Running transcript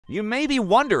You may be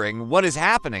wondering what is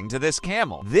happening to this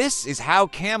camel. This is how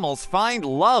camels find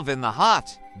love in the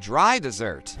hot, dry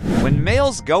desert. When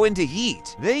males go into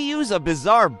heat, they use a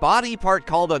bizarre body part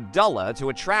called a dulla to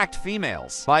attract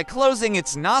females. By closing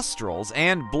its nostrils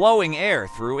and blowing air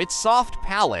through its soft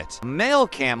palate, a male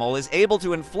camel is able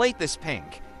to inflate this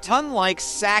pink, ton-like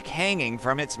sac hanging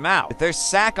from its mouth. With their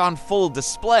sac on full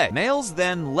display, males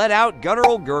then let out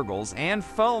guttural gurgles and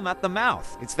foam at the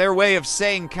mouth. It's their way of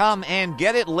saying come and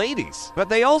get it, ladies. But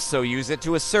they also use it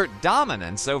to assert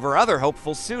dominance over other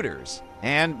hopeful suitors.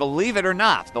 And believe it or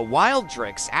not, the wild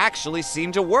tricks actually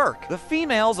seem to work. The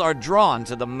females are drawn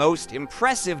to the most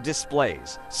impressive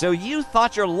displays. So you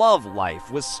thought your love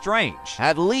life was strange.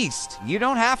 At least, you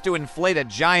don't have to inflate a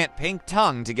giant pink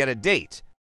tongue to get a date.